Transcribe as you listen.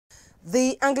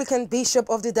The Anglican Bishop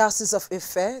of the Diocese of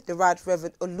Ife, the Right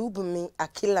Reverend Olubunmi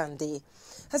Akinlade,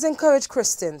 has encouraged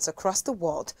Christians across the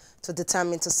world to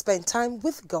determine to spend time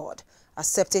with God,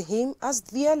 accepting Him as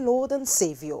their Lord and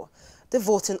Savior,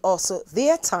 devoting also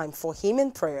their time for Him in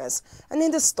prayers and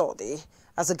in the study,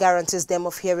 as it guarantees them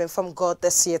of hearing from God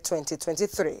this year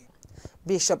 2023.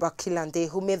 Bishop Akinlade,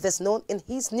 who made this known in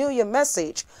his New Year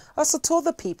message, also told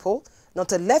the people not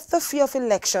to let the fear of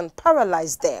election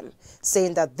paralyze them,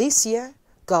 saying that this year,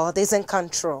 God is in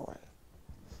control.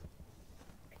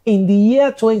 In the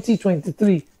year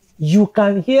 2023, you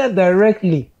can hear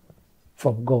directly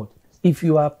from God if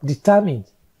you are determined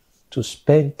to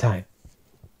spend time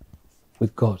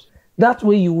with God. That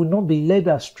way you will not be led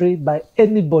astray by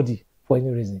anybody for any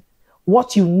reason.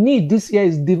 What you need this year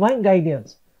is divine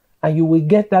guidance, and you will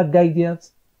get that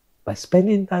guidance by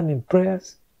spending time in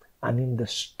prayers and in the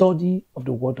study of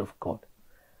the Word of God,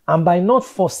 and by not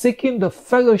forsaking the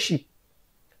fellowship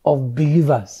of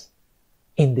believers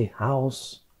in the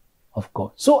house of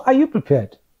God. So are you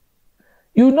prepared?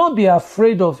 You will not be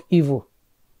afraid of evil,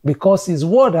 because His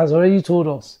Word has already told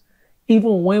us,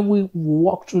 even when we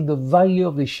walk through the valley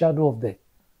of the shadow of death,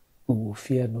 we will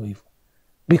fear no evil.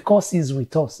 Because He's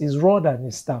with us, His rod and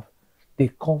His staff, they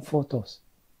comfort us.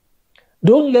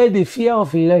 Don't let the fear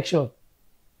of election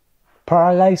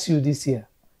paralyze you this year.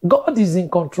 God is in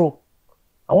control.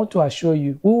 I want to assure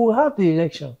you, we will have the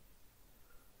election.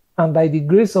 And by the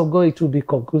grace of God, it will be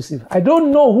conclusive. I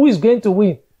don't know who is going to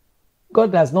win.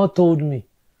 God has not told me.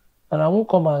 And I won't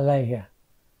come and lie here.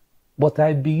 But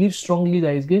I believe strongly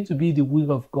that it's going to be the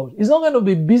will of God. It's not going to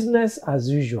be business as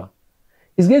usual.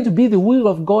 It's going to be the will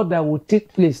of God that will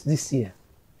take place this year.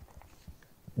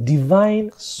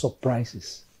 Divine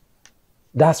surprises.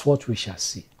 That's what we shall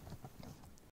see.